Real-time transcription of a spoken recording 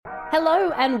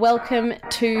Hello and welcome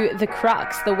to The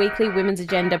Crux, the weekly Women's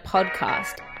Agenda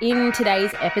podcast. In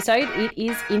today's episode, it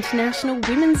is International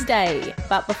Women's Day.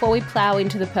 But before we plough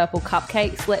into the purple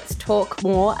cupcakes, let's talk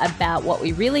more about what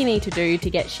we really need to do to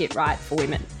get shit right for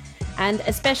women. And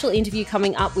a special interview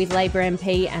coming up with Labor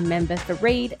MP and member for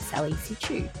Reid, Sally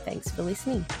Situ. Thanks for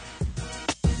listening.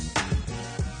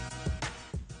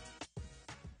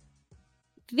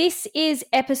 This is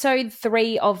episode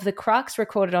 3 of The Crux,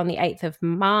 recorded on the 8th of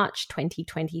March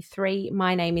 2023.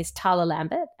 My name is Tala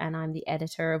Lambert and I'm the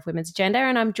editor of Women's Agenda,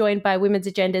 and I'm joined by Women's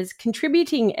Agenda's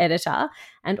contributing editor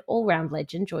and all-round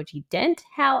legend, Georgie Dent.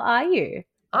 How are you?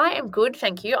 I am good,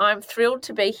 thank you. I'm thrilled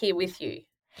to be here with you.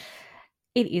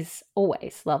 It is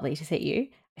always lovely to see you.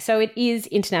 So it is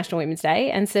International Women's Day,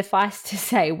 and suffice to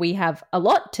say we have a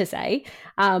lot to say.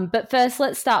 But first,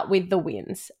 let's start with the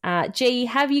wins. G,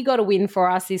 have you got a win for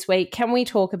us this week? Can we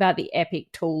talk about the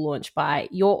epic tool launched by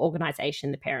your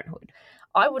organisation, The Parenthood?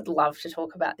 I would love to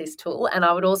talk about this tool, and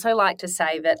I would also like to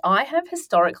say that I have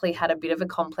historically had a bit of a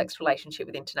complex relationship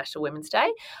with International Women's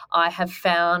Day. I have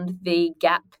found the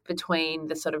gap between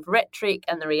the sort of rhetoric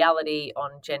and the reality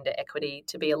on gender equity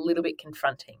to be a little bit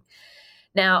confronting.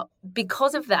 Now,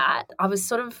 because of that, I was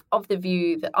sort of the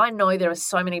view that I know there are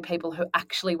so many people who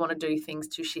actually want to do things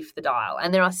to shift the dial,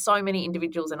 and there are so many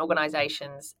individuals and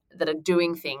organisations that are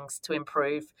doing things to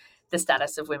improve the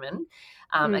status of women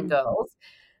and girls.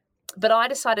 But I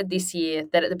decided this year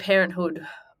that at the Parenthood,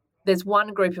 there's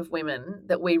one group of women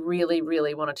that we really,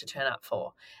 really wanted to turn up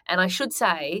for. And I should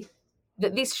say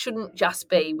that this shouldn't just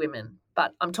be women,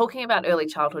 but I'm talking about early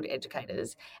childhood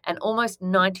educators, and almost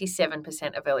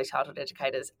 97% of early childhood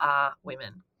educators are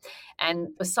women. And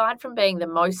aside from being the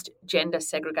most gender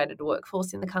segregated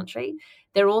workforce in the country,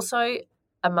 they're also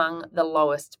among the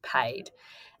lowest paid.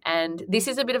 And this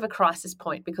is a bit of a crisis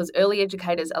point because early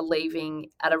educators are leaving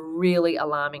at a really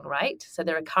alarming rate. So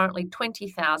there are currently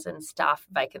 20,000 staff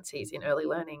vacancies in early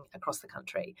learning across the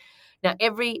country. Now,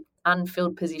 every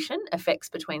unfilled position affects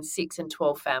between 6 and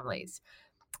 12 families.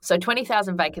 So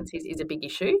 20,000 vacancies is a big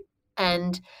issue.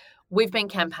 And we've been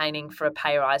campaigning for a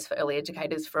pay rise for early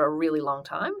educators for a really long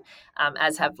time,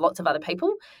 as have lots of other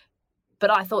people. But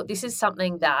I thought this is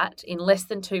something that in less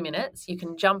than 2 minutes you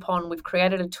can jump on. We've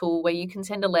created a tool where you can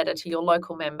send a letter to your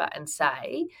local member and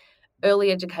say, early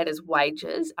educators'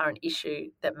 wages are an issue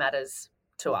that matters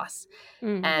to us.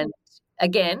 And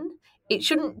again, it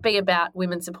shouldn't be about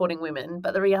women supporting women,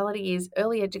 but the reality is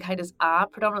early educators are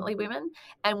predominantly women,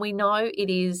 and we know it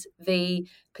is the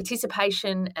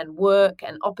participation and work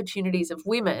and opportunities of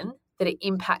women that are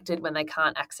impacted when they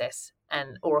can't access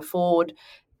or afford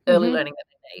early learning that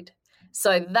they need.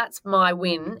 So that's my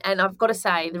win. And I've got to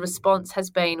say the response has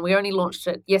been, we only launched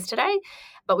it yesterday,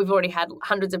 but we've already had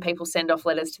hundreds of people send off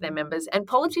letters to their members. And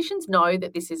politicians know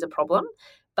that this is a problem,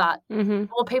 but the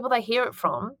more people they hear it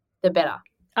from, the better.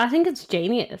 I think it's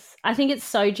genius. I think it's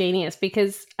so genius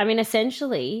because, I mean,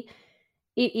 essentially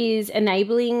it is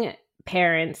enabling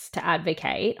parents to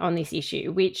advocate on this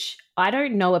issue, which I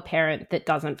don't know a parent that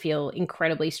doesn't feel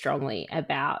incredibly strongly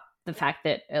about the fact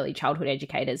that early childhood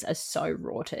educators are so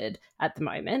rorted at the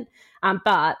moment.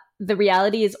 But the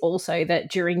reality is also that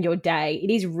during your day,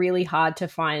 it is really hard to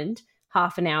find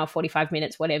half an hour, 45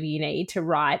 minutes, whatever you need to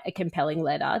write a compelling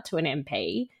letter to an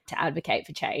MP to advocate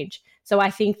for change. So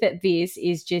I think that this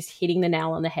is just hitting the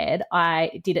nail on the head.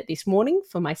 I did it this morning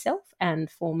for myself and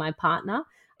for my partner.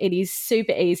 It is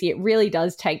super easy. It really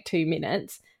does take 2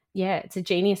 minutes. Yeah, it's a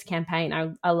genius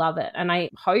campaign. I love it. And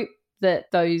I hope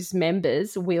that those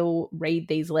members will read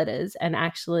these letters and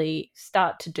actually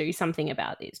start to do something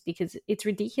about this because it's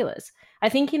ridiculous. I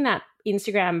think in that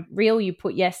Instagram reel you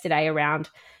put yesterday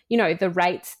around, you know, the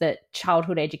rates that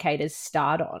childhood educators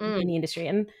start on in the industry,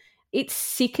 and it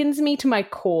sickens me to my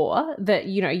core that,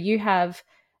 you know, you have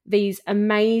these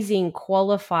amazing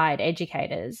qualified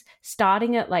educators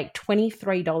starting at like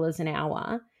 $23 an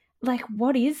hour. Like,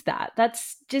 what is that?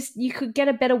 That's just, you could get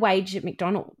a better wage at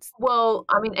McDonald's. Well,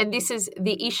 I mean, and this is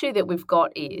the issue that we've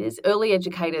got is early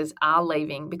educators are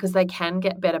leaving because they can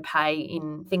get better pay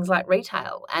in things like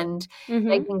retail, and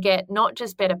they can get not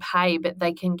just better pay, but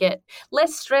they can get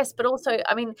less stress. But also,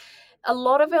 I mean, a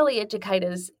lot of early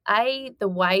educators, A, the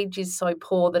wage is so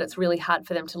poor that it's really hard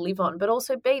for them to live on, but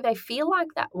also B, they feel like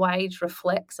that wage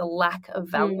reflects a lack of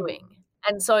valuing.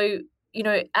 And so, you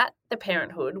know, at the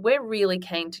Parenthood, we're really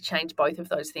keen to change both of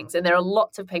those things. And there are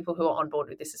lots of people who are on board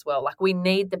with this as well. Like, we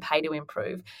need the pay to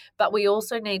improve, but we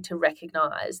also need to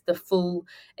recognise the full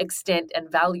extent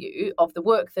and value of the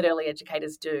work that early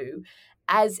educators do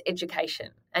as education.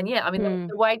 And yeah, I mean, Mm.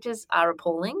 the wages are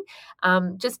appalling.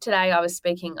 Just today I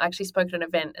actually spoke at an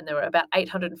event and there were about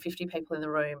 850 people in the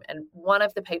room. And one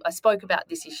of the people, I spoke about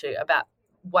this issue about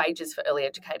wages for early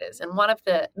educators. And one of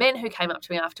the men who came up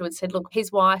to me afterwards said, look,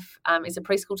 his wife is a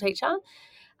preschool teacher.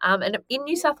 And in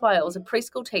New South Wales, a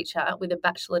preschool teacher with a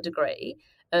bachelor degree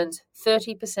earns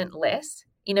 30% less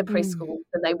in a preschool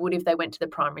than they would if they went to the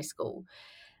primary school.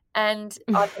 And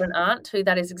I've got an aunt who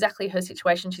that is exactly her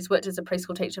situation. She's worked as a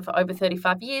preschool teacher for over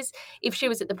 35 years. If she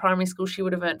was at the primary school, she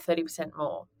would have earned 30%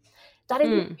 more. That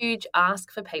is a huge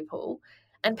ask for people,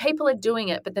 and people are doing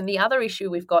it. But then the other issue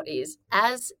we've got is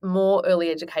as more early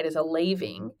educators are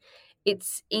leaving,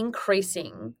 it's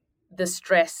increasing the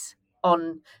stress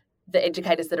on the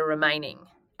educators that are remaining.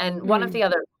 And one of the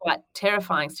other quite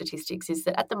terrifying statistics is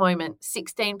that at the moment,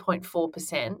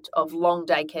 16.4% of long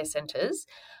daycare centres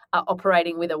are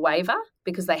operating with a waiver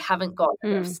because they haven't got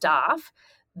enough staff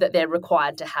that they're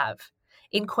required to have.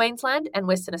 In Queensland and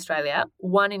Western Australia,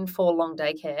 1 in 4 long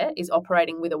daycare is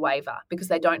operating with a waiver because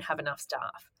they don't have enough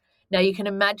staff. Now, you can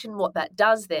imagine what that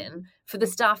does then for the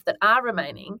staff that are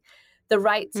remaining. The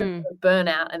rates of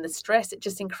burnout and the stress, it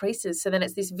just increases. So then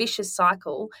it's this vicious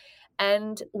cycle.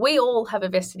 And we all have a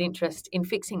vested interest in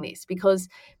fixing this because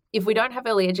if we don't have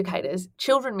early educators,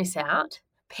 children miss out,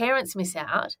 parents miss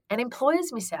out, and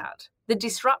employers miss out. The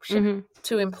disruption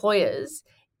to employers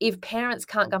if parents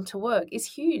can't come to work is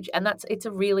huge, and it's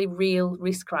a really real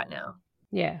risk right now.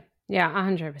 Yeah,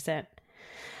 100%.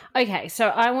 Okay, so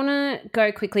I want to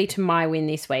go quickly to my win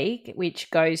this week,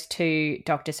 which goes to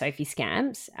Dr. Sophie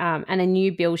Scamps and a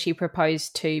new bill she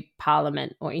proposed to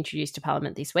Parliament or introduced to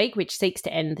Parliament this week, which seeks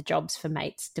to end the Jobs for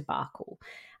Mates debacle.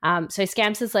 So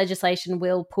Scamps' legislation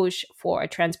will push for a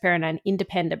transparent and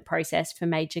independent process for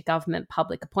major government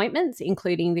public appointments,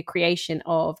 including the creation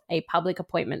of a Public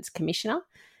Appointments Commissioner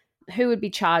who would be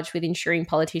charged with ensuring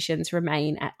politicians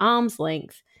remain at arm's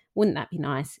length. Wouldn't that be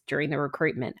nice during the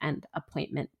recruitment and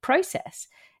appointment process?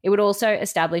 It would also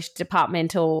establish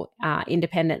departmental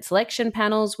independent selection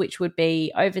panels, which would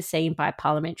be overseen by a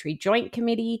parliamentary joint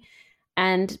committee.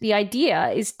 And the idea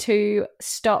is to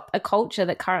stop a culture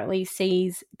that currently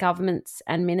sees governments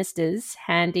and ministers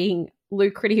handing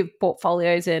lucrative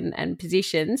portfolios and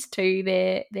positions to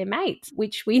their mates,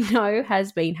 which we know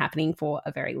has been happening for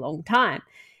a very long time.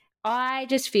 I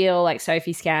just feel like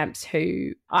Sophie Scamps,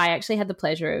 who I actually had the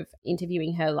pleasure of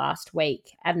interviewing her last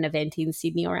week at an event in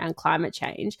Sydney around climate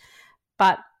change,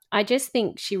 but I just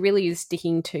think she really is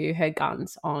sticking to her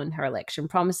guns on her election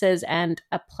promises and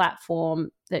a platform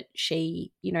that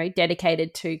she,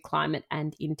 dedicated to climate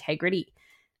and integrity.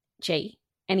 Gee,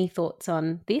 any thoughts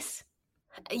on this?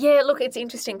 Yeah, look, it's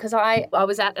interesting because I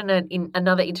was at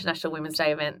another International Women's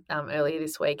Day event earlier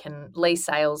this week, and Lee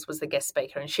Sales was the guest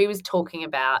speaker, and she was talking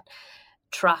about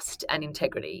trust and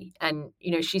integrity. And,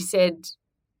 she said,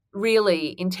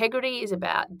 really, integrity is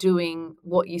about doing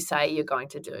what you say you're going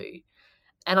to do.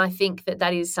 And I think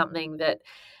that is something that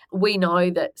we know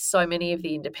that so many of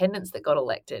the independents that got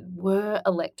elected were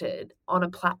elected on a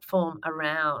platform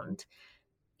around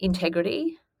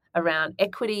integrity, around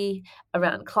equity,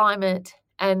 around climate.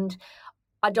 And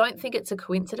I don't think it's a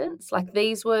coincidence. Like,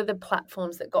 these were the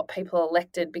platforms that got people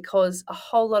elected because a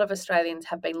whole lot of Australians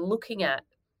have been looking at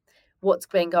what's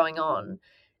been going on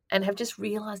and have just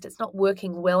realised it's not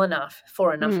working well enough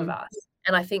for enough of us.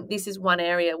 And I think this is one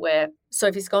area where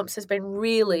Sophie Scamps has been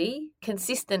really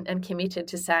consistent and committed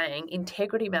to saying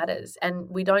integrity matters, and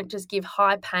we don't just give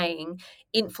high-paying,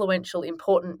 influential,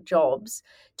 important jobs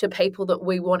to people that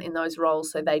we want in those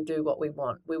roles so they do what we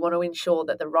want. We want to ensure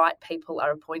that the right people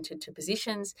are appointed to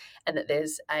positions and that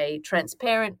there's a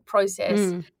transparent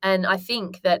process. And I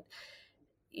think that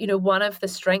one of the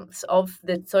strengths of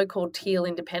the so-called teal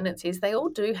independents is they all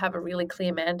do have a really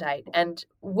clear mandate. And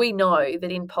we know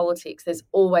that in politics, there's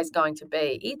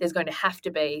going to have to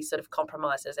be sort of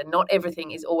compromises, and not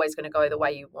everything is always going to go the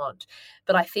way you want.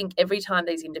 But I think every time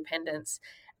these independents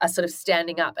are sort of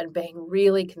standing up and being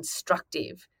really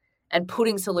constructive and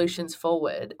putting solutions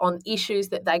forward on issues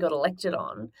that they got elected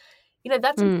on,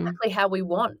 that's exactly how we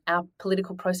want our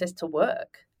political process to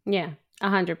work. Yeah,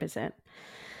 100%.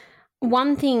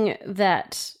 One thing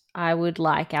that I would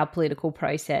like our political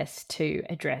process to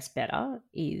address better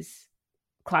is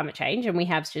climate change. And we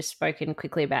have just spoken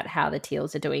quickly about how the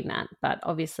Teals are doing that. But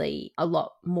obviously a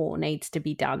lot more needs to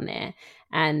be done there.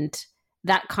 And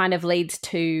that kind of leads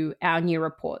to our new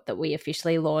report that we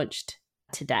officially launched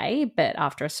today, but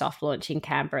after a soft launch in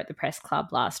Canberra at the Press Club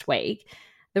last week.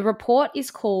 The report is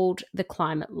called The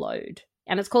Climate Load.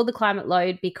 And it's called The Climate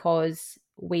Load because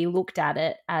we looked at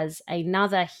it as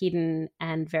another hidden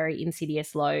and very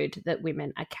insidious load that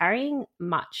women are carrying,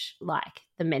 much like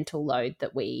the mental load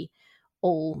that we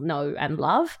all know and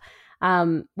love.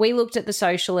 We looked at the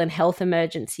social and health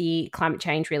emergency climate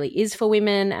change really is for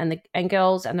women and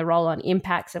girls, and the roll-on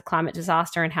impacts of climate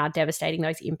disaster and how devastating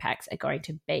those impacts are going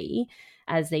to be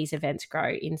as these events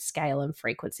grow in scale and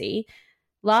frequency.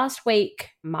 Last week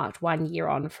marked 1 year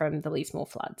on from the Lismore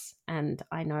floods, and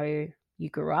I know you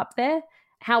grew up there.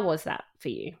 How was that for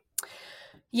you?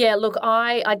 Yeah, look,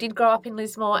 I did grow up in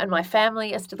Lismore, and my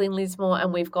family are still in Lismore,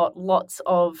 and we've got lots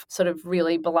of sort of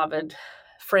really beloved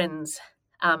friends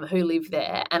who live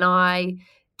there. And I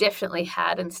definitely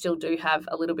had and still do have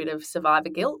a little bit of survivor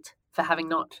guilt for having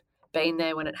not been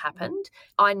there when it happened.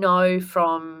 I know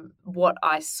from what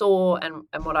I saw and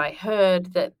what I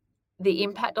heard that the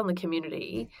impact on the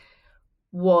community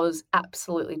was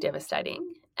absolutely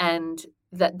devastating, and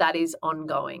that is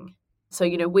ongoing. So,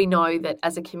 we know that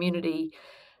as a community,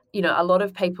 a lot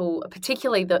of people,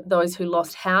 particularly those who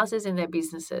lost houses in their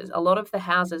businesses, a lot of the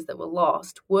houses that were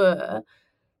lost were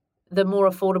the more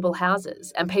affordable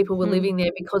houses, and people were living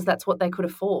there because that's what they could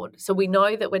afford. So we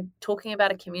know that we're talking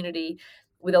about a community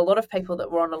with a lot of people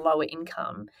that were on a lower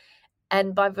income,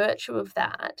 and by virtue of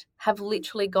that have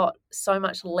literally got so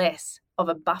much less of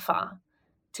a buffer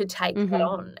to take that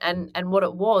on. And what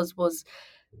it was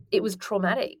it was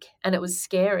traumatic, and it was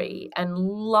scary, and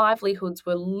livelihoods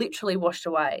were literally washed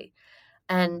away.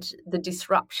 And the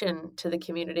disruption to the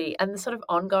community and the sort of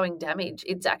ongoing damage,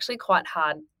 it's actually quite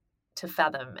hard to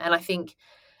fathom. And I think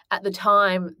at the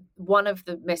time, one of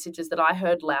the messages that I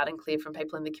heard loud and clear from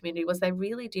people in the community was they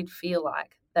really did feel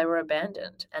like they were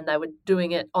abandoned and they were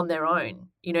doing it on their own.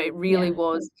 It really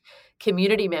was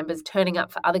community members turning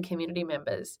up for other community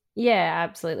members. Yeah,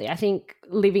 absolutely. I think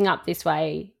living up this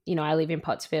way, I live in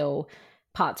Pottsville.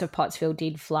 Parts of Pottsville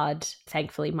did flood.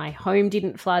 Thankfully, my home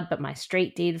didn't flood, but my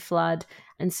street did flood.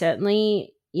 And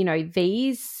certainly,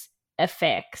 these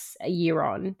effects a year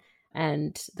on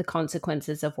and the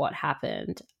consequences of what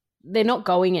happened, they're not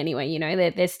going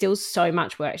anywhere. There's still so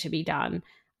much work to be done.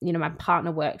 My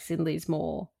partner works in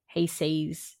Lismore. He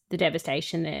sees the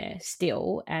devastation there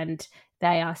still, and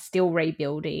they are still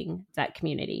rebuilding that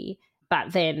community.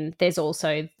 But then there's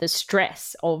also the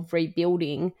stress of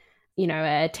rebuilding,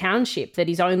 a township that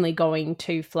is only going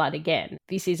to flood again.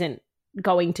 This isn't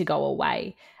going to go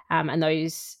away. And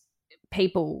those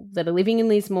people that are living in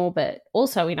Lismore, but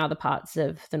also in other parts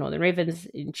of the Northern Rivers,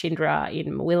 in Chindra,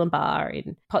 in Murwillumbah,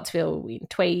 in Pottsville, in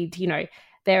Tweed,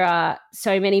 there are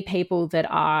so many people that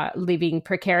are living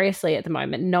precariously at the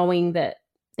moment, knowing that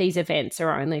these events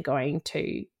are only going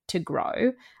to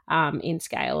grow in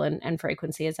scale and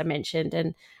frequency, as I mentioned.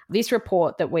 And this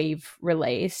report that we've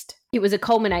released, it was a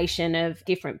culmination of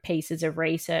different pieces of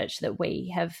research that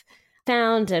we have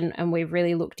found, and we've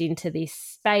really looked into this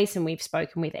space, and we've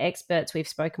spoken with experts, we've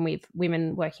spoken with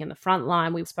women working on the front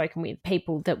line, we've spoken with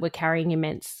people that were carrying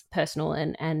immense personal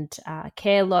and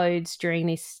care loads during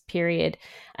this period.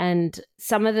 And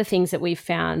some of the things that we've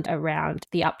found around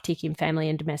the uptick in family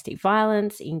and domestic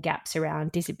violence, in gaps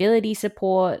around disability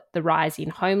support, the rise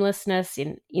in homelessness,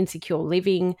 in insecure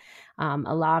living,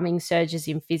 alarming surges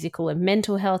in physical and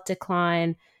mental health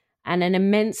decline, and an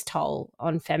immense toll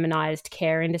on feminized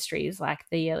care industries like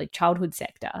the early childhood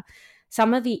sector.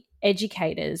 Some of the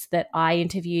educators that I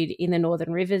interviewed in the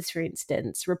Northern Rivers, for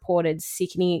instance, reported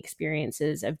sickening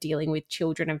experiences of dealing with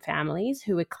children and families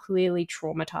who were clearly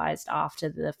traumatized after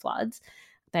the floods.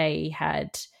 They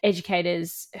had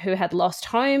educators who had lost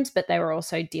homes, but they were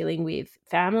also dealing with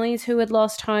families who had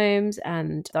lost homes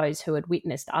and those who had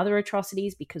witnessed other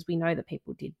atrocities, because we know that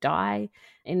people did die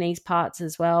in these parts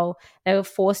as well. They were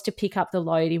forced to pick up the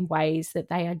load in ways that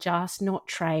they are just not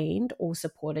trained or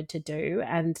supported to do,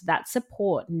 and that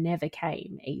support never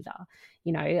came either.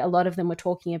 A lot of them were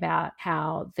talking about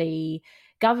how the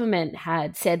government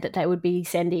had said that they would be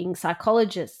sending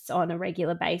psychologists on a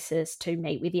regular basis to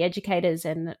meet with the educators,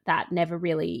 and that never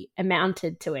really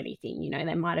amounted to anything.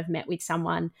 They might have met with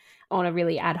someone on a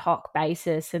really ad hoc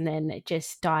basis and then it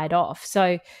just died off.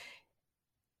 So,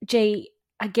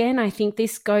 again, I think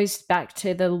this goes back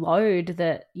to the load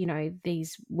that,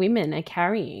 these women are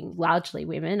carrying, largely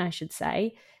women, I should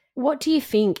say. What do you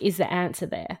think is the answer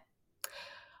there?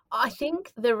 I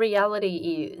think the reality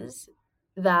is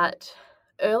that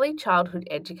early childhood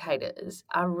educators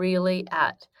are really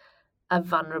at a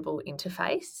vulnerable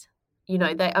interface.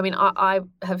 I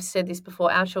have said this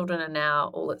before, our children are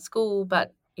now all at school,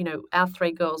 but, our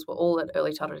 3 girls were all at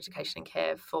early childhood education and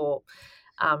care for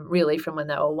really from when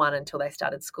they were 1 until they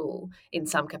started school in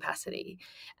some capacity.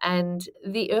 And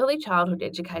the early childhood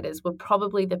educators were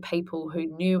probably the people who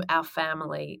knew our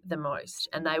family the most.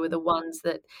 And they were the ones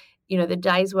that, the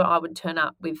days where I would turn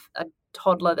up with a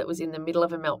toddler that was in the middle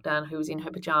of a meltdown who was in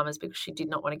her pajamas because she did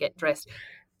not want to get dressed.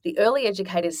 The early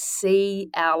educators see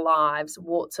our lives,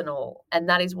 warts and all, and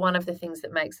that is one of the things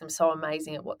that makes them so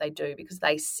amazing at what they do, because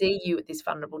they see you at this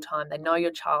vulnerable time. They know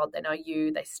your child, they know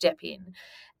you, they step in.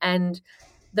 And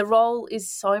the role is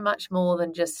so much more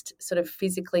than just sort of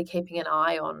physically keeping an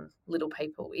eye on little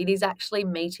people. It is actually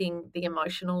meeting the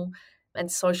emotional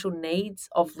and social needs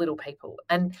of little people.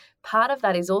 And part of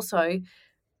that is also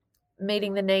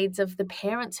meeting the needs of the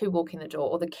parents who walk in the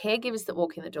door or the caregivers that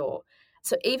walk in the door.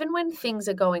 So even when things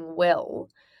are going well,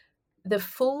 the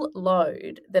full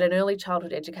load that an early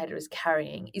childhood educator is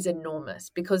carrying is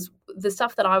enormous, because the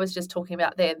stuff that I was just talking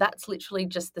about there, that's literally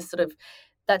just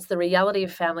that's the reality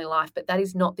of family life, but that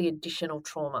is not the additional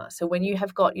trauma. So when you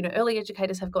have got, early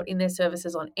educators have got in their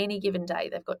services on any given day,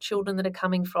 they've got children that are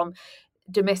coming from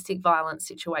domestic violence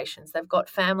situations. They've got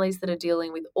families that are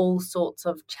dealing with all sorts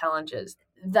of challenges.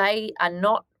 They are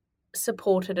not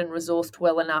supported and resourced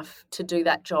well enough to do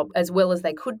that job as well as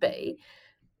they could be,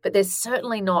 but they're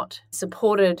certainly not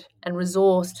supported and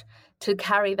resourced to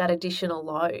carry that additional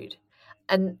load.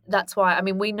 And that's why,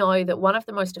 we know that one of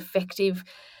the most effective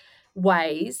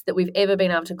ways that we've ever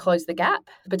been able to close the gap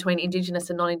between Indigenous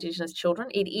and non-Indigenous children,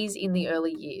 it is in the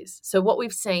early years. So what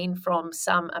we've seen from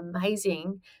some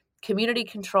amazing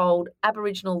community-controlled,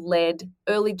 Aboriginal-led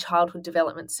early childhood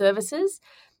development services,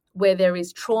 where there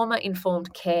is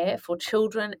trauma-informed care for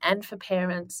children and for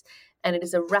parents, and it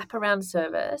is a wraparound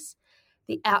service,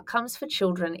 the outcomes for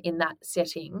children in that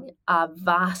setting are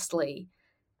vastly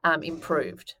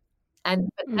improved. And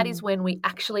that is when we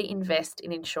actually invest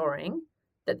in ensuring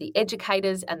that the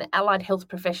educators and the allied health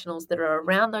professionals that are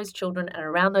around those children and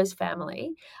around those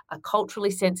family are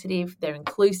culturally sensitive, they're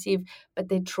inclusive, but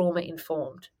they're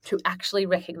trauma-informed to actually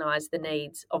recognise the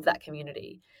needs of that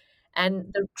community. And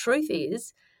the truth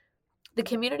is, the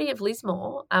community of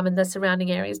Lismore and the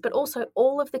surrounding areas, but also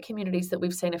all of the communities that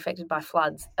we've seen affected by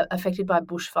floods, affected by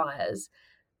bushfires,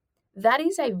 that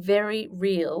is a very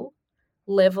real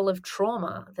level of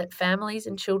trauma that families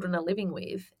and children are living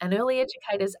with. And early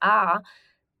educators are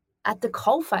at the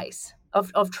coalface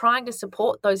of trying to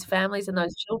support those families and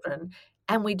those children,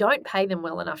 and we don't pay them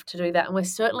well enough to do that. And we're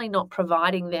certainly not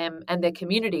providing them and their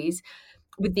communities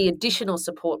with the additional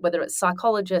support, whether it's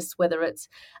psychologists, whether it's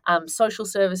social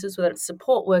services, whether it's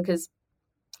support workers.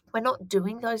 We're not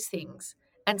doing those things.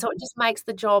 And so it just makes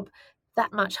the job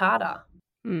that much harder.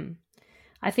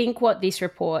 I think what this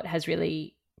report has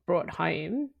really brought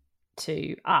home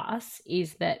to us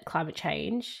is that climate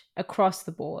change across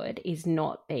the board is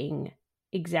not being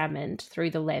examined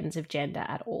through the lens of gender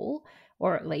at all,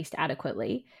 or at least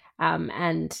adequately.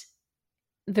 And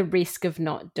the risk of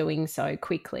not doing so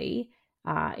quickly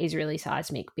is really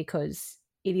seismic, because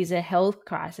it is a health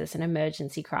crisis, an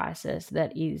emergency crisis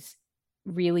that is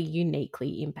really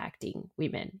uniquely impacting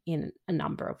women in a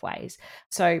number of ways.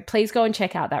 So please go and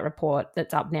check out that report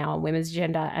that's up now on Women's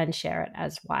Agenda and share it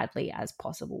as widely as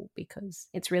possible, because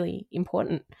it's really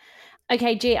important.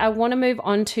 Okay, G, I want to move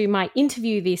on to my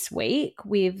interview this week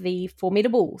with the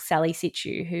formidable Sally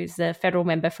Situ, who's the federal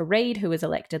member for Reid, who was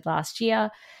elected last year.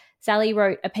 Sally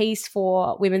wrote a piece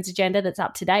for Women's Agenda that's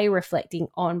up today, reflecting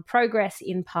on progress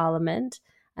in Parliament,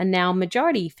 a now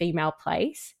majority female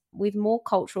place with more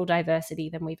cultural diversity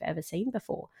than we've ever seen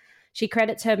before. She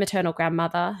credits her maternal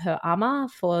grandmother, her ama,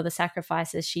 for the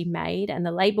sacrifices she made, and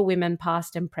the Labor women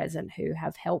past and present who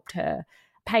have helped her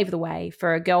pave the way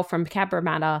for a girl from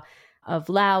Cabramatta of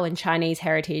Lao and Chinese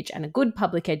heritage and a good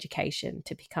public education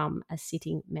to become a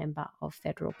sitting member of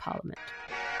federal parliament.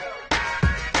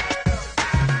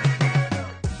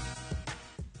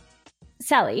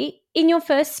 Sally, in your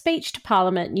first speech to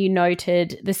Parliament, you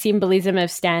noted the symbolism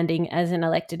of standing as an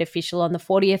elected official on the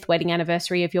 40th wedding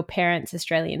anniversary of your parents'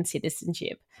 Australian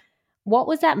citizenship. What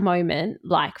was that moment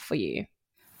like for you?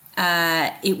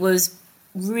 It was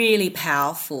really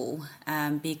powerful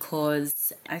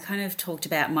because I kind of talked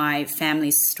about my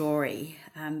family's story.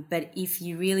 But if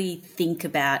you really think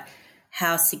about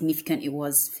how significant it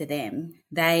was for them,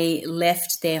 they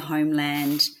left their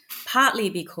homeland partly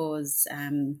because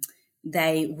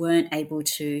they weren't able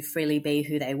to freely be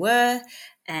who they were.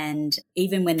 And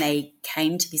even when they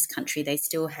came to this country, they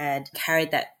still had carried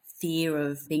that fear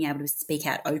of being able to speak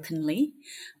out openly.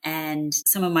 And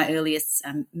some of my earliest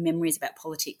memories about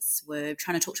politics were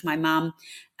trying to talk to my mum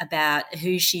about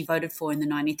who she voted for in the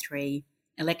 93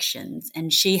 elections.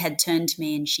 And she had turned to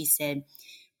me and she said,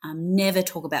 never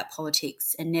talk about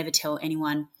politics and never tell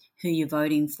anyone who you're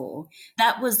voting for.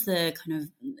 That was the kind of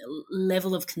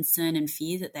level of concern and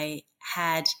fear that they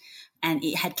had, and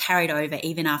it had carried over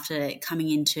even after coming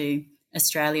into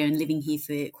Australia and living here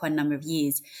for quite a number of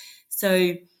years.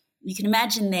 So you can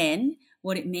imagine then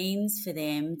what it means for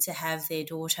them to have their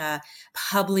daughter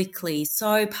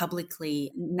so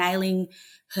publicly nailing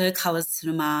her colours to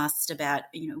the mast about,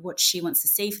 what she wants to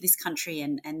see for this country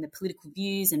and the political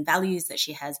views and values that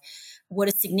she has, what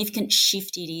a significant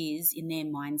shift it is in their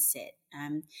mindset.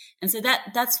 And so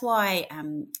that's why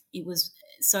it was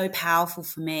so powerful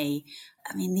for me.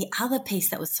 I mean, the other piece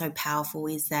that was so powerful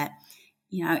is that,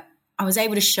 I was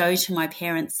able to show to my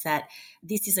parents that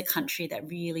this is a country that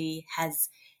really has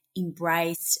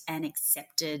embraced and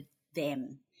accepted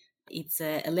them. It's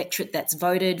an electorate that's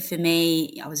voted for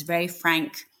me. I was very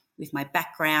frank with my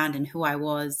background and who I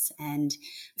was. And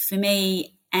for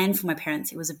me and for my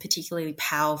parents, it was a particularly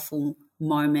powerful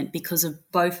moment because of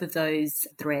both of those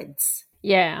threads.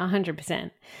 Yeah,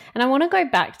 100%. And I want to go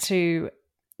back to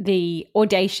the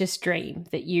audacious dream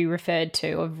that you referred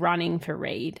to of running for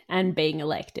Reid and being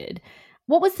elected.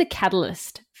 What was the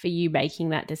catalyst for you making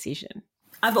that decision?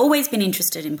 I've always been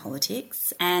interested in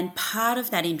politics, and part of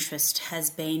that interest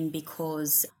has been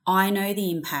because I know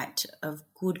the impact of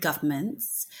good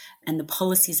governments and the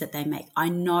policies that they make. I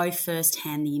know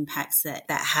firsthand the impacts that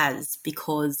has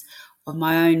because of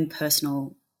my own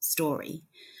personal story.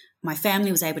 My family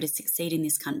was able to succeed in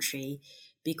this country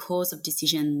because of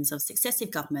decisions of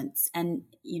successive governments and,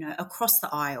 across the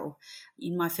aisle.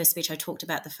 In my first speech, I talked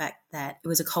about the fact that it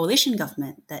was a coalition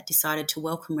government that decided to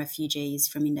welcome refugees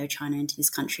from Indochina into this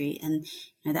country, and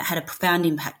that had a profound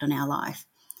impact on our life.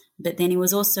 But then it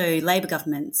was also Labor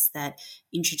governments that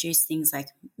introduced things like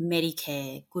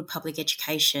Medicare, good public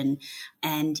education,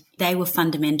 and they were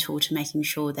fundamental to making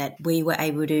sure that we were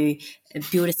able to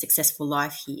build a successful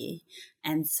life here.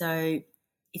 And so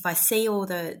if I see all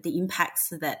the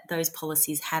impacts that those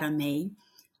policies had on me,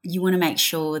 you want to make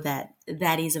sure that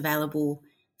that is available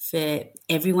for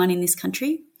everyone in this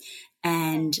country.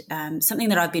 And something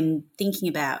that I've been thinking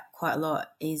about quite a lot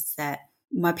is that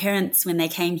my parents, when they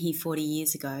came here 40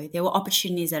 years ago, there were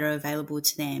opportunities that are available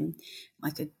to them,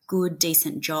 like a good,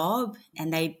 decent job.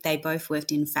 And they both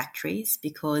worked in factories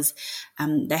because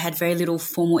they had very little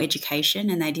formal education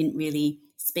and they didn't really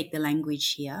speak the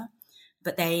language here.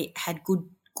 But they had good,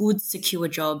 secure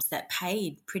jobs that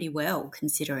paid pretty well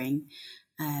considering.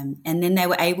 And then they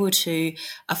were able to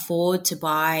afford to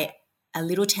buy a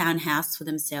little townhouse for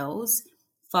themselves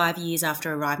 5 years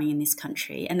after arriving in this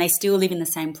country, and they still live in the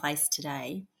same place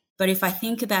today. But if I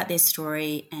think about their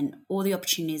story and all the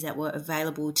opportunities that were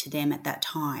available to them at that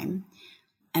time,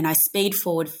 and I speed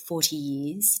forward 40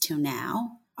 years till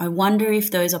now, I wonder if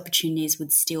those opportunities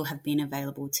would still have been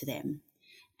available to them.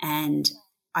 And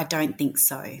I don't think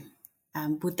so.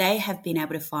 Would they have been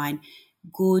able to find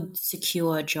good,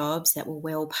 secure jobs that were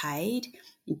well paid,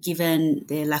 given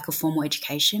their lack of formal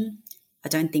education? I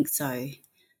don't think so.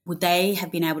 Would they have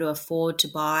been able to afford to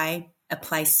buy a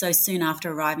place so soon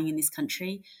after arriving in this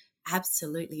country?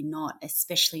 Absolutely not,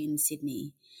 especially in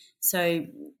Sydney. So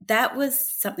that was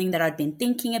something that I'd been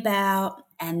thinking about.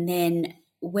 And then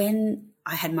when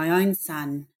I had my own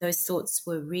son, those thoughts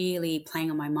were really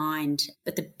playing on my mind.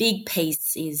 But the big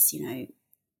piece is,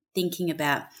 thinking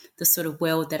about the sort of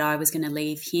world that I was going to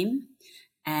leave him.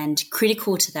 And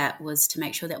critical to that was to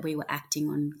make sure that we were acting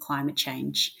on climate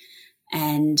change.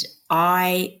 And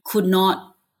I could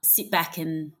not sit back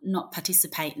and not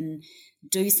participate and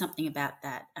do something about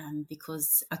that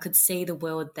because I could see the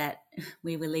world that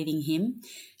we were leaving him.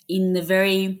 In the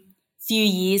very few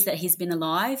years that he's been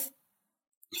alive,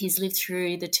 he's lived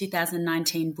through the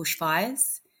 2019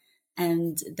 bushfires,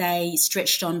 and they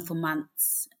stretched on for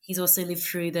months. He's also lived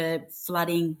through the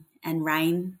flooding and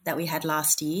rain that we had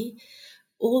last year.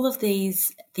 All of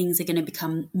these things are going to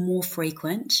become more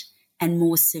frequent and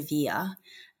more severe,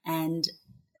 and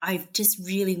I just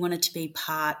really wanted to be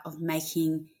part of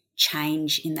making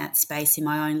change in that space in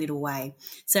my own little way.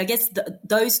 So I guess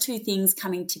those two things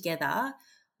coming together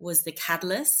was the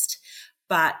catalyst,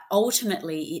 but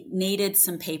ultimately it needed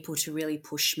some people to really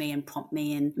push me and prompt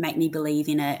me and make me believe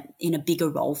in a bigger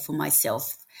role for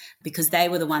myself, because they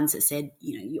were the ones that said,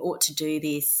 you ought to do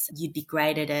this, you'd be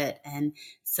great at it. And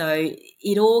so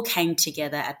it all came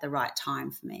together at the right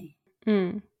time for me.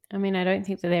 I mean, I don't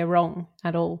think that they're wrong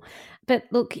at all. But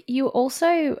look, you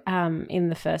also, in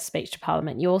the first speech to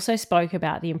Parliament, you also spoke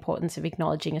about the importance of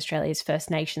acknowledging Australia's First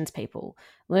Nations people,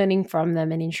 learning from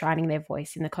them and enshrining their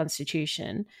voice in the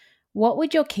Constitution. What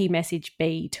would your key message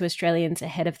be to Australians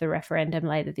ahead of the referendum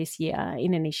later this year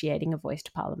in initiating a voice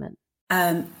to Parliament?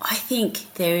 I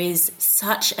think there is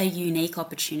such a unique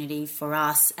opportunity for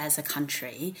us as a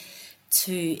country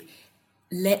to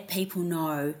let people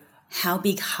know how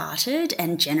big-hearted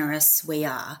and generous we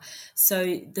are.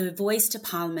 So the Voice to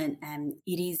Parliament,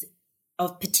 it is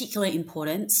of particular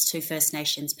importance to First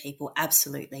Nations people,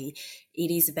 absolutely. It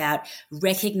is about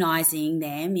recognising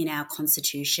them in our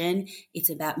constitution. It's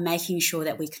about making sure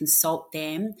that we consult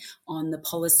them on the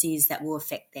policies that will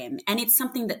affect them. And it's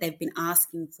something that they've been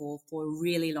asking for a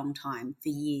really long time, for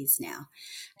years now.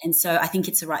 And so I think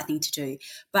it's the right thing to do.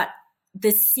 But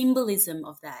the symbolism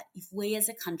of that, if we as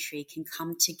a country can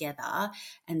come together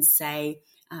and say,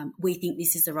 we think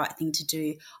this is the right thing to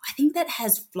do, I think that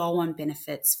has flow-on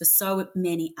benefits for so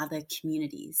many other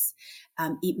communities.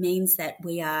 It means that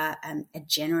we are a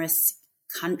generous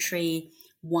country,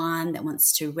 one that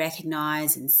wants to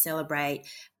recognise and celebrate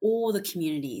all the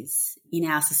communities in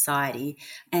our society.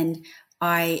 And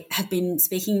I have been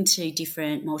speaking to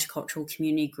different multicultural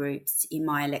community groups in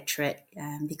my electorate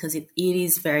because it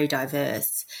is very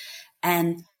diverse.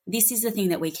 And this is the thing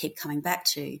that we keep coming back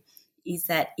to, is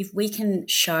that if we can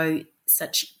show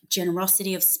such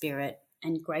generosity of spirit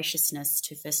and graciousness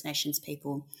to First Nations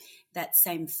people, that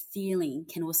same feeling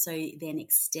can also then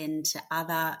extend to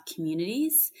other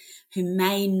communities who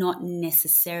may not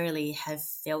necessarily have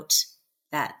felt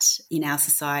that in our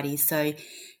society. So,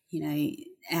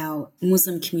 our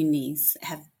Muslim communities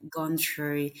have gone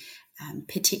through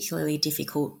particularly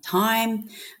difficult time,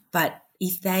 but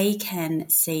if they can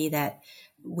see that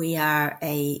we are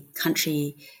a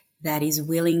country that is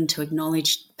willing to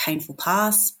acknowledge painful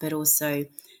past, but also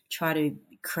try to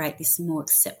create this more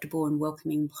acceptable and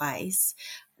welcoming place,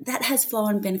 that has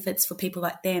flow-on benefits for people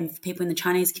like them, for people in the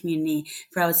Chinese community,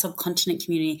 for our subcontinent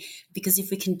community, because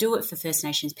if we can do it for First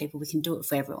Nations people, we can do it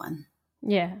for everyone.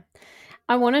 Yeah.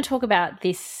 I want to talk about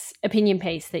this opinion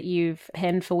piece that you've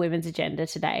penned for Women's Agenda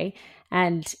today,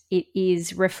 and it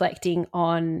is reflecting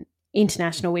on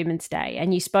International Women's Day.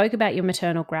 And you spoke about your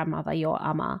maternal grandmother, your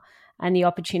Amma, and the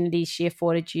opportunities she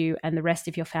afforded you and the rest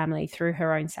of your family through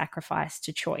her own sacrifice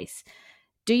to choice.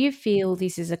 Do you feel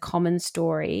this is a common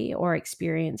story or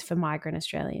experience for migrant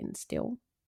Australians still?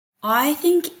 I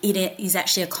think it is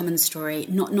actually a common story,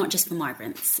 not just for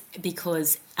migrants,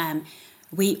 because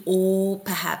we all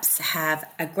perhaps have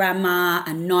a grandma,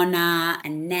 a nonna, a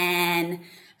nan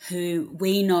who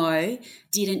we know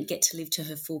didn't get to live to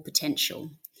her full potential.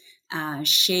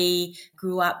 She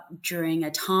grew up during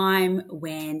a time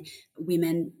when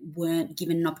women weren't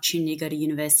given an opportunity to go to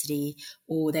university,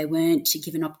 or they weren't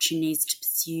given opportunities to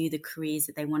pursue the careers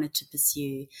that they wanted to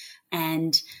pursue.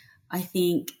 And I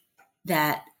think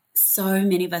that so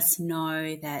many of us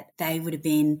know that they would have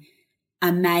been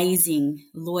amazing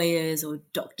lawyers or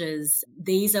doctors.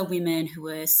 These are women who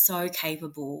were so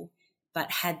capable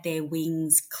but had their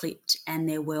wings clipped and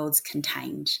their worlds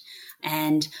contained.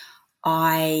 And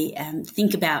I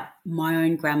think about my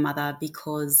own grandmother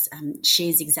because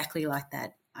she's exactly like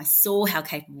that. I saw how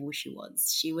capable she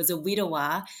was. She was a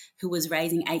widower who was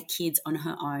raising 8 kids on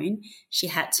her own. She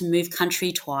had to move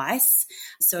country twice.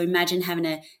 So imagine having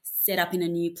to set up in a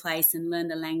new place and learn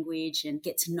the language and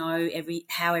get to know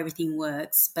how everything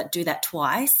works, but do that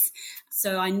twice.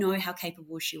 So I know how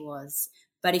capable she was.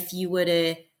 But if you were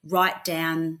to write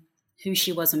down who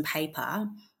she was on paper,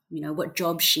 what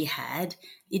job she had,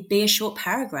 it'd be a short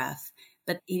paragraph.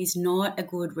 But it is not a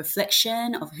good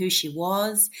reflection of who she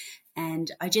was.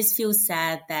 And I just feel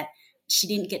sad that she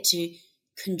didn't get to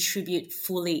contribute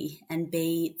fully and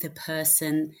be the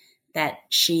person that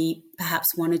she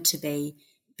perhaps wanted to be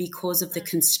because of the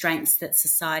constraints that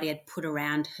society had put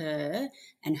around her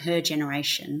and her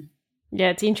generation. Yeah,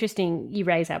 it's interesting you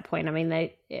raise that point. I mean,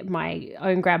 my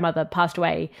own grandmother passed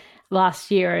away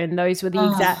last year, and those were the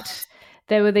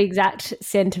exact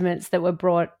sentiments that were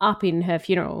brought up in her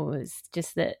funeral. It was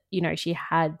just that, she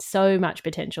had so much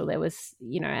potential. There was,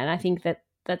 and I think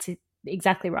that's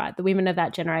exactly right. The women of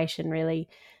that generation really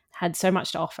had so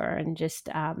much to offer and just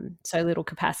so little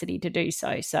capacity to do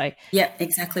so. So yeah,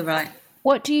 exactly right.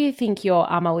 What do you think your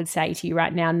Amma would say to you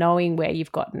right now, knowing where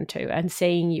you've gotten to and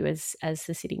seeing you as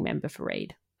the sitting member for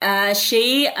Reid?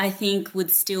 She, I think, would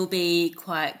still be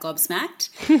quite gobsmacked.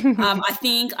 I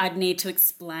think I'd need to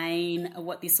explain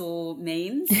what this all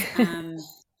means.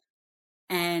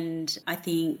 And I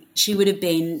think she would have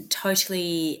been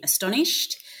totally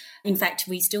astonished. In fact,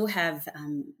 we still have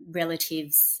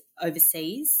relatives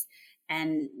overseas,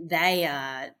 and they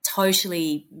are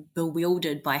totally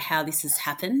bewildered by how this has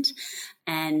happened.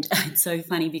 And it's so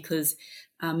funny because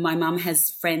my mum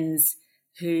has friends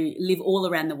who live all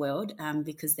around the world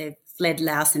because they've fled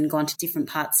Laos and gone to different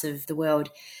parts of the world.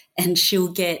 And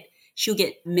she'll get she'll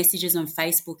get messages on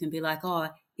Facebook and be like, oh,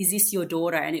 is this your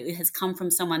daughter? And it has come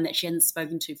from someone that she hasn't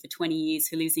spoken to for 20 years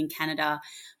who lives in Canada,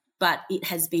 but it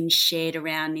has been shared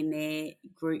around in their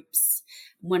groups.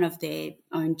 One of their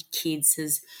own kids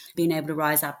has been able to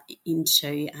rise up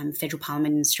into federal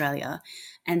parliament in Australia.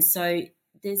 And so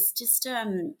there's just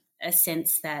a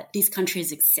sense that this country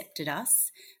has accepted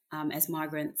us as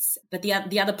migrants. But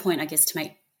the other point, I guess, to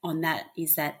make on that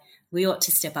is that we ought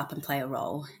to step up and play a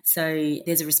role. So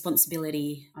there's a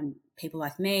responsibility on people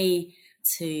like me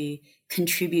to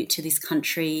contribute to this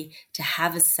country, to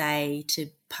have a say, to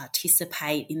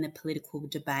participate in the political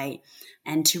debate,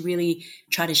 and to really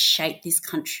try to shape this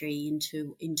country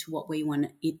into what we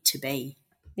want it to be.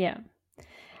 Yeah.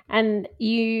 And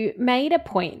you made a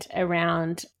point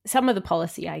around some of the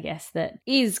policy, I guess, that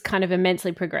is kind of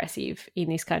immensely progressive in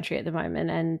this country at the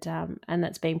moment, and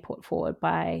that's being put forward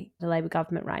by the Labor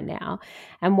government right now.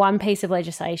 And one piece of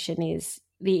legislation is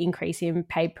the increase in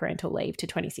paid parental leave to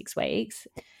 26 weeks.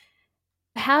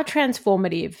 How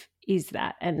transformative is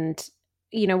that? And,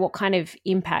 you know, what kind of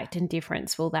impact and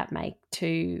difference will that make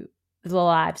to the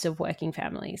lives of working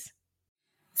families?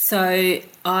 So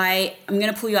I'm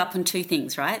going to pull you up on two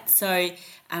things, right? So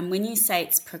when you say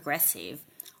it's progressive,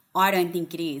 I don't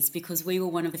think it is, because we were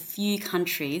one of the few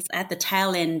countries at the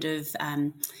tail end of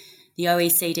the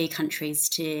OECD countries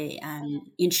to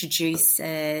introduce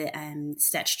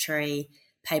statutory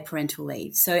paid parental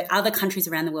leave. So other countries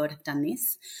around the world have done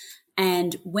this.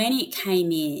 And when it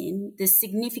came in, the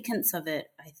significance of it,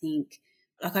 I think,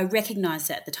 like I recognised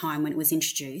it at the time when it was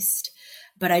introduced,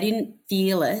 but I didn't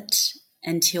feel it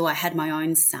until I had my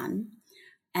own son.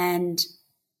 And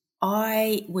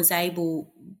I was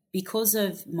able, because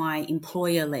of my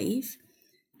employer leave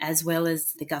as well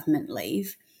as the government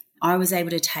leave, I was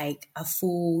able to take a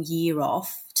full year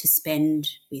off to spend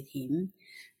with him.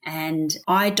 And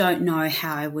I don't know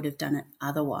how I would have done it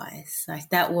otherwise. Like,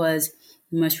 that was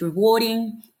the most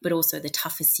rewarding, but also the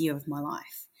toughest year of my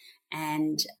life.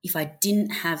 And if I didn't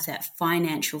have that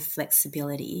financial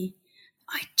flexibility,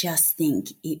 I just think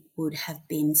it would have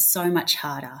been so much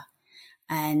harder.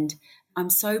 And I'm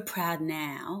so proud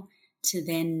now to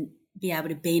then be able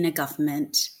to be in a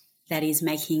government that is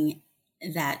making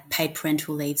that paid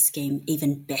parental leave scheme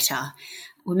even better.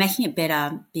 We're making it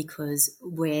better because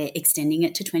we're extending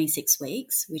it to 26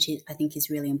 weeks, which I think is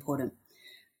really important.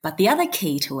 But the other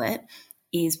key to it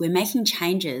is we're making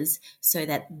changes so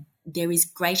that there is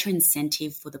greater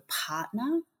incentive for the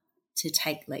partner to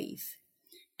take leave.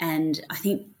 And I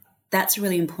think that's a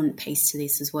really important piece to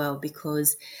this as well,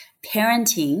 because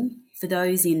parenting, for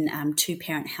those in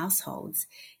two-parent households,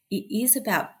 it is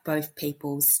about both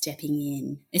people stepping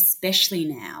in, especially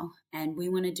now. And we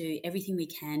want to do everything we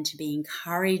can to be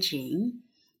encouraging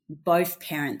both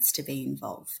parents to be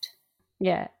involved.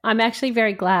 Yeah, I'm actually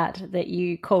very glad that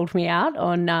you called me out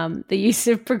on the use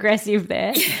of progressive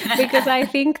there, because I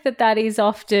think that is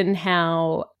often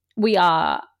how we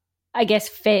are, I guess,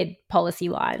 fed policy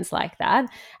lines like that.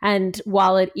 And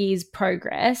while it is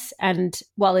progress and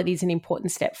while it is an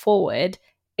important step forward,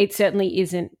 it certainly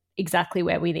isn't exactly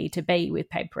where we need to be with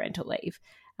paid parental leave.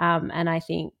 And I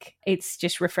think it's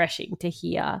just refreshing to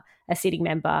hear a sitting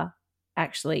member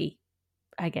actually,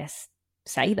 I guess,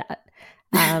 say that.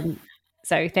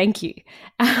 So thank you.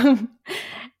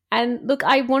 And look,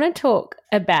 I want to talk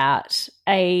about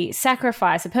a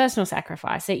personal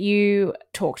sacrifice that you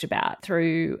talked about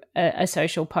through a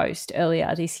social post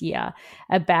earlier this year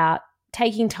about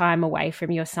taking time away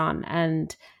from your son.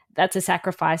 And that's a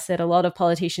sacrifice that a lot of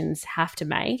politicians have to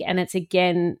make. And it's,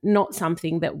 again, not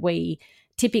something that we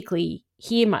typically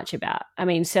hear much about. I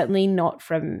mean, certainly not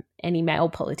from any male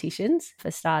politicians, for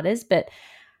starters. But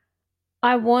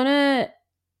I want to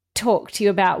talk to you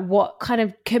about what kind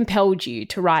of compelled you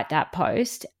to write that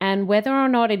post and whether or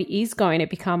not it is going to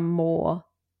become more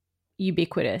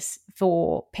ubiquitous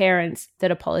for parents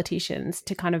that are politicians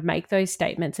to kind of make those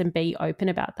statements and be open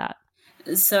about that.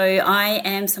 So I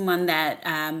am someone that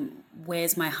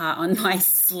wears my heart on my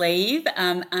sleeve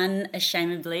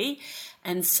unashamedly.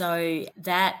 And so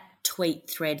that tweet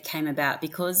thread came about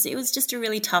because it was just a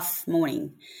really tough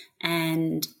morning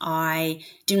and I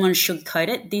didn't want to sugarcoat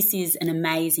it. This is an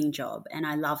amazing job and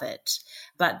I love it.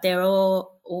 But there are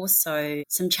also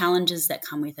some challenges that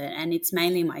come with it, and it's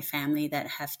mainly my family that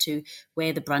have to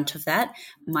wear the brunt of that,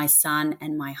 my son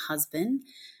and my husband.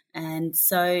 And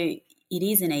so it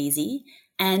isn't easy.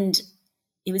 And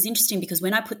it was interesting because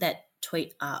when I put that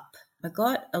tweet up, I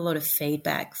got a lot of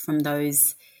feedback from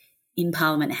those in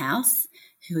Parliament House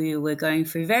who were going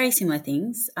through very similar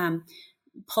things,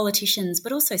 politicians,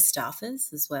 but also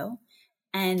staffers as well.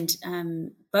 and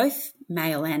both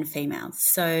male and female.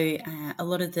 So a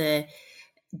lot of the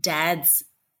dads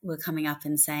were coming up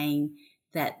and saying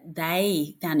that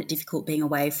they found it difficult being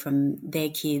away from their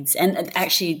kids. And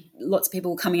actually lots of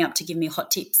people were coming up to give me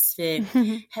hot tips for,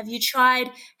 have you tried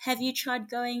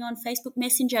going on Facebook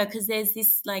Messenger? Because there's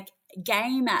this like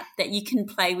game app that you can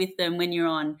play with them when you're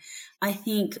on. I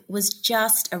think was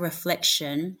just a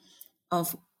reflection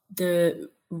of the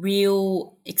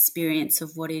real experience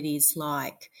of what it is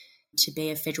like to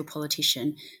be a federal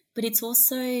politician. But it's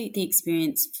also the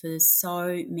experience for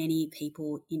so many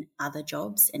people in other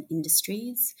jobs and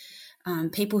industries,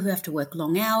 people who have to work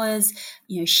long hours,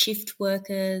 shift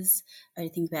workers. I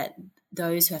think about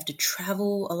those who have to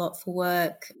travel a lot for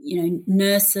work,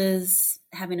 nurses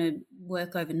having to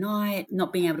work overnight,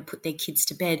 not being able to put their kids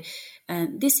to bed.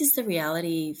 This is the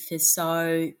reality for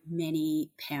so many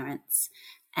parents,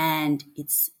 and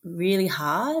it's really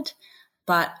hard.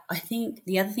 But I think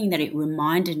the other thing that it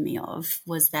reminded me of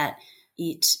was that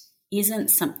it isn't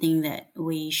something that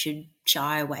we should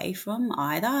shy away from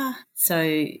either. So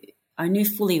I knew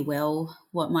fully well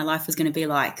what my life was going to be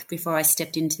like before I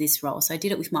stepped into this role. So I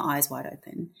did it with my eyes wide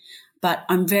open. But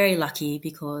I'm very lucky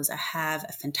because I have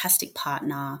a fantastic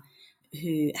partner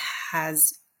who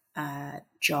has a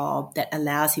job that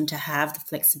allows him to have the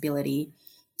flexibility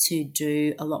to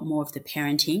do a lot more of the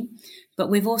parenting. But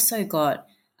we've also got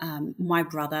my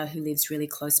brother who lives really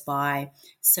close by,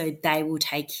 so they will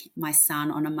take my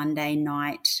son on a Monday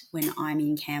night when I'm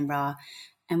in Canberra,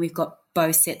 and we've got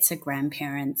both sets of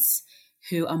grandparents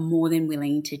who are more than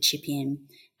willing to chip in.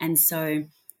 And so I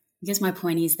guess my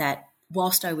point is that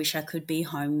whilst I wish I could be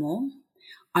home more,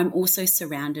 I'm also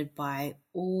surrounded by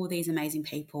all these amazing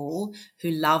people who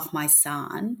love my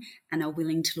son and are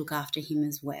willing to look after him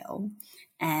as well.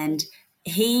 And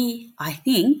he, I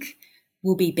think,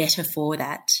 will be better for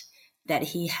that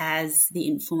he has the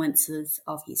influences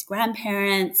of his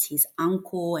grandparents, his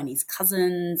uncle and his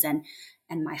cousins and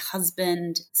my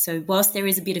husband. So whilst there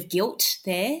is a bit of guilt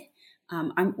there,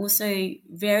 I'm also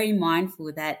very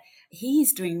mindful that he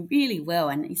is doing really well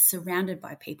and is surrounded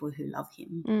by people who love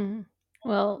him. Mm.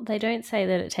 Well, they don't say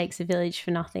that it takes a village for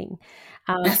nothing.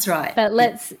 That's right. But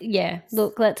let's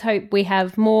hope we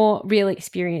have more real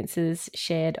experiences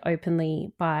shared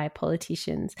openly by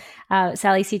politicians.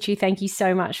 Sally Situ, thank you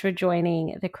so much for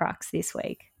joining The Crux this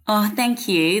week. Oh, thank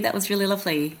you. That was really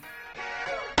lovely.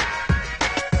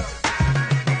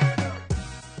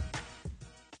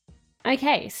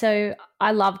 Okay, so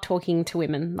I love talking to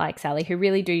women like Sally who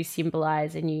really do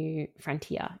symbolise a new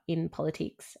frontier in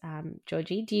politics.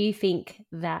 Georgie, do you think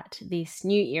that this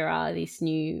new era, this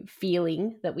new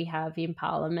feeling that we have in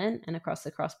Parliament and across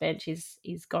the crossbench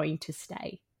is going to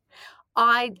stay?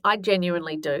 I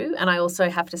genuinely do. And I also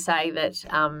have to say that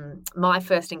my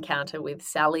first encounter with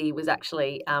Sally was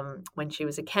actually when she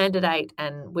was a candidate,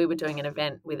 and we were doing an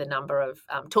event with a number of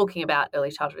talking about early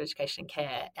childhood education and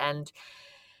care. And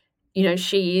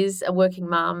she is a working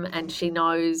mum, and she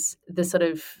knows the sort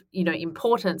of,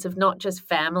 importance of not just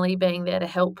family being there to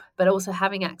help, but also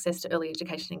having access to early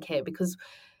education and care, because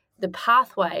the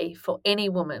pathway for any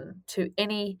woman to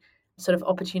any sort of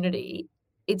opportunity,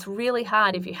 it's really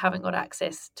hard if you haven't got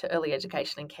access to early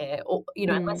education and care, or,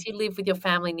 unless you live with your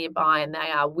family nearby and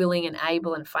they are willing and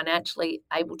able and financially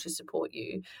able to support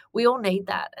you. We all need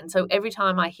that. And so every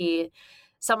time I hear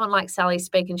someone like Sally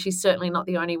speak, and she's certainly not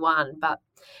the only one, but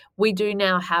we do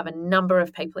now have a number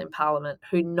of people in Parliament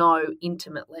who know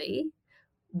intimately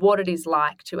what it is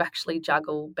like to actually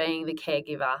juggle being the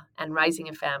caregiver and raising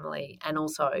a family and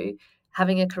also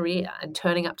having a career and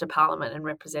turning up to Parliament and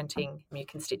representing your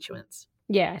constituents.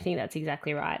 Yeah, I think that's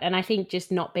exactly right. And I think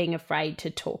just not being afraid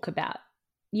to talk about,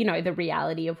 the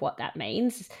reality of what that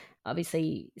means.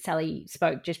 Obviously, Sally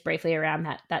spoke just briefly around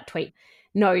that tweet,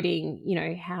 noting,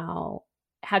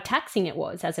 how taxing it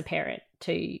was as a parent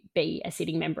to be a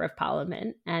sitting member of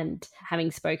Parliament, and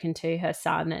having spoken to her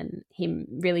son and him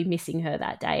really missing her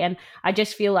that day. And I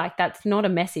just feel like that's not a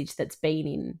message that's been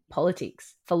in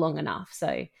politics for long enough.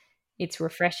 So it's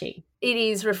refreshing. It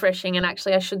is refreshing. And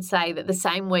actually, I should say that the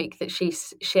same week that she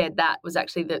shared that was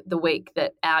actually the week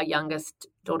that our youngest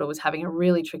daughter was having a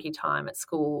really tricky time at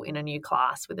school in a new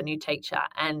class with a new teacher.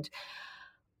 And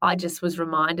I just was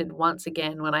reminded once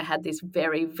again when I had this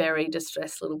very, very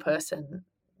distressed little person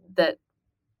that,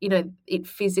 it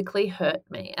physically hurt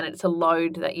me, and it's a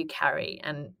load that you carry.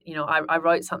 And, I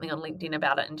wrote something on LinkedIn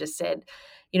about it and just said,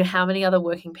 how many other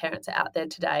working parents are out there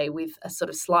today with a sort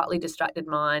of slightly distracted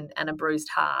mind and a bruised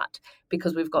heart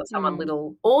because we've got someone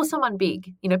little or someone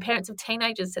big. Parents of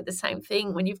teenagers said the same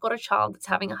thing. When you've got a child that's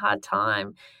having a hard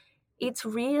time, it's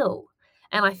real.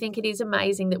 And I think it is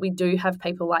amazing that we do have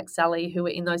people like Sally who are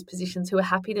in those positions who are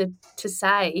happy to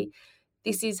say,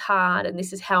 this is hard and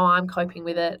this is how I'm coping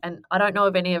with it. And I don't know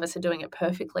if any of us are doing it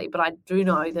perfectly, but I do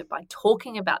know that by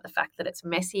talking about the fact that it's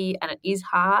messy and it is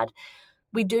hard,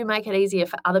 we do make it easier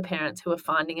for other parents who are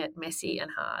finding it messy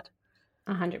and hard.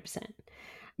 100%.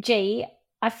 Gee,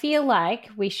 I feel like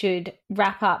we should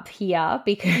wrap up here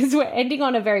because we're ending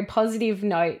on a very positive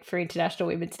note for International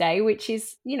Women's Day, which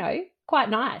is, quite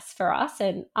nice for us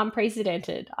and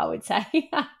unprecedented, I would say.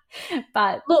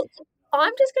 But look,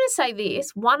 I'm just going to say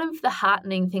this. One of the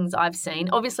heartening things I've seen,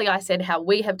 obviously I said how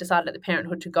we have decided at the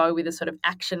Parenthood to go with a sort of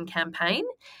action campaign,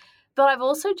 but I've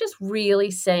also just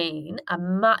really seen a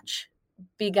much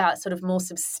bigger, sort of more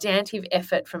substantive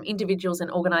effort from individuals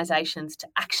and organisations to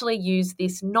actually use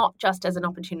this not just as an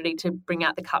opportunity to bring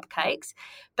out the cupcakes,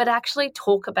 but actually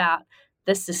talk about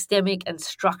the systemic and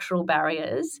structural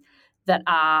barriers that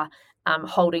are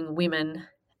holding women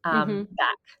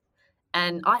back.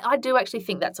 And I do actually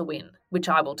think that's a win, which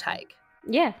I will take.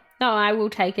 Yeah, no, I will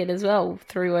take it as well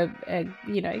through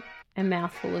a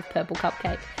mouthful of purple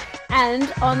cupcake.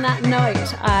 And on that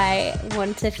note, I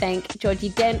want to thank Georgie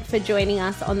Dent for joining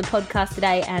us on the podcast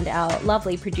today and our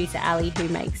lovely producer, Ali, who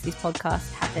makes this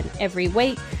podcast happen every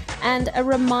week. And a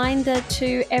reminder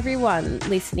to everyone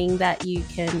listening that you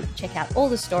can check out all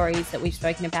the stories that we've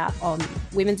spoken about on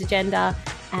Women's Agenda,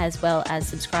 as well as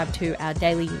subscribe to our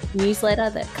daily newsletter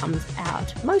that comes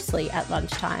out mostly at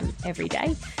lunchtime every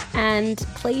day. And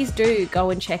please do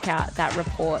go and check out that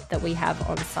report that we have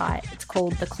on site. It's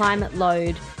called The Climate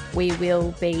Load. We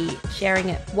will be sharing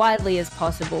it widely as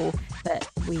possible, but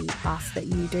we ask that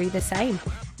you do the same.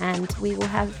 And we will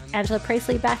have Angela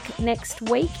Priestley back next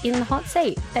week in the hot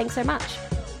seat. Thanks so much.